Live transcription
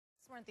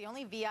Weren't the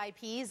only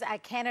VIPs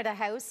at Canada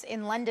House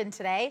in London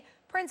today.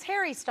 Prince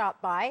Harry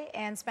stopped by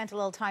and spent a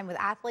little time with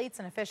athletes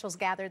and officials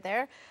gathered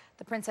there.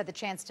 The prince had the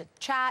chance to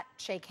chat,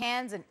 shake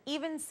hands, and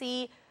even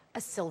see a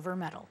silver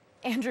medal.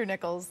 Andrew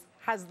Nichols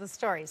has the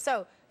story.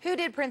 So, who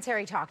did Prince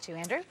Harry talk to,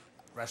 Andrew?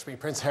 Rashmi,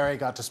 Prince Harry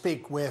got to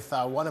speak with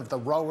one of the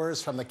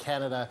rowers from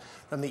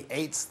the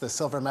eights, the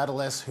silver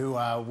medalist who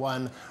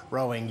won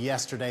rowing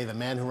yesterday, the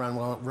man who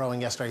won rowing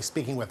yesterday,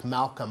 speaking with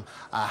Malcolm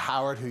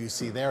Howard, who you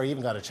see there. He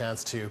even got a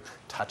chance to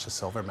touch a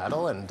silver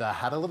medal and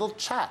had a little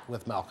chat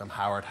with Malcolm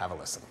Howard. Have a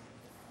listen.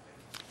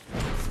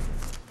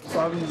 So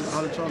I haven't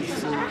had a chance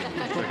to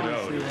check it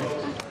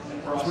out.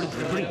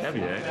 It's pretty heavy,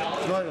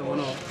 eh? Right, or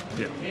not?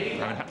 Yeah. I mean,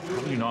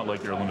 how do you not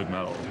like your Olympic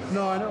medal?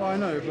 No, I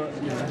know, but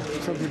you know,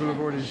 some people have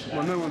already.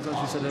 Well, no one's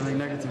actually said anything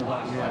negative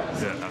about me yet.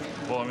 Yeah.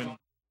 Well, I mean.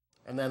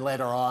 And then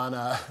later on,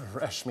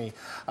 Rashmi,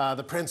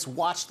 the prince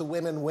watched the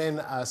women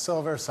win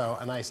silver, so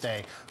a nice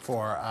day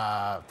for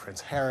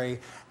Prince Harry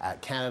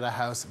at Canada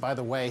House. By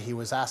the way, he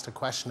was asked a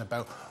question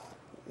about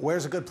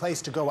where's a good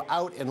place to go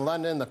out in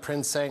London. The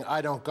prince saying,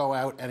 "I don't go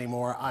out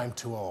anymore, I'm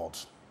too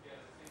old."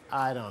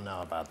 I don't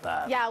know about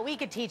that. Yeah, we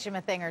could teach him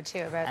a thing or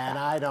two about that. And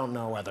I don't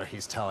know whether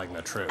he's telling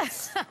the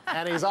truth.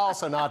 And he's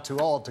also not too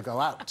old to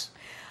go out.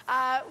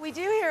 We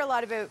do hear a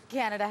lot about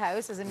Canada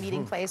House as a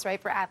meeting place,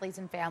 right, for athletes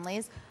and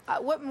families.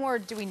 What more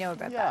do we know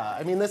about that? Yeah,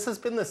 I mean, this has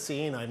been the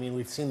scene. I mean,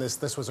 we've seen this.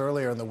 This was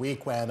earlier in the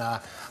week when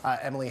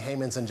Emily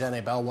Haymans and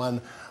Jenny Bell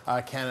won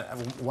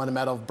a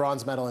medal,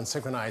 bronze medal in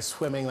synchronized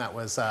swimming. That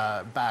was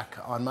back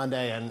on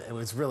Monday, and it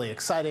was really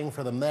exciting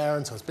for them there.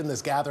 And so it's been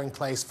this gathering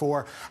place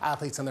for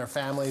athletes and their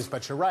families.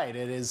 But you're right,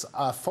 it is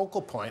a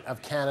focal point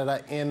of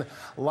Canada in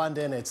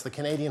London. It's the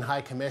Canadian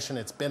High Commission.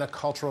 It's been a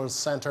cultural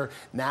center.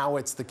 Now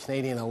it's the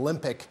Canadian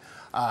Olympic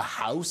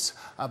House,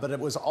 but it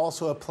was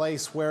also a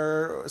place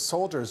where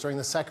soldiers during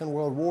the Second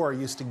World War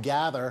used to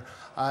gather.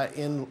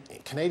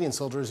 Canadian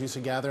soldiers used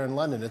to gather in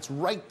London. It's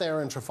right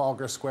there in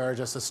Trafalgar Square,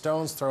 just a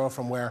stone's throw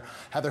from where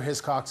Heather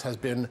Hiscox has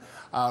been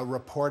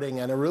reporting,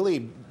 and a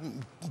really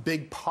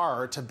big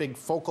part, a big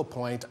focal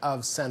point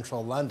of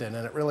central London,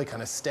 and it really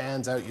kind of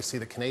stands out. You see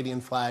the Canadian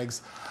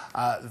flags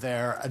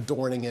there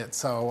adorning it,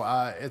 so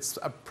it's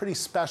a pretty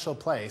special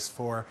place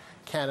for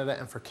Canada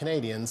and for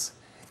Canadians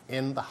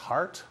in the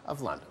heart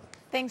of London.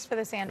 Thanks for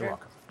this, Andrew. You're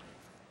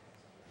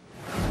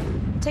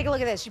welcome. Take a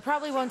look at this. You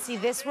probably won't see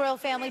this royal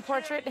family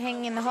portrait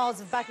hanging in the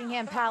halls of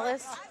Buckingham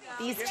Palace.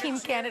 These Team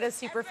Canada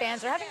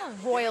superfans are having a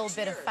royal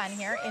bit of fun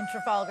here in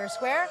Trafalgar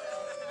Square.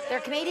 Their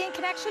Canadian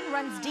connection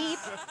runs deep.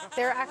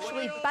 They're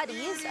actually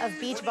buddies of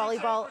beach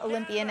volleyball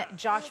Olympian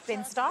Josh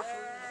Binstock.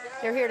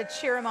 They're here to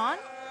cheer him on,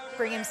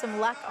 bring him some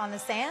luck on the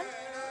sand,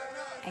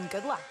 and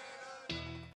good luck.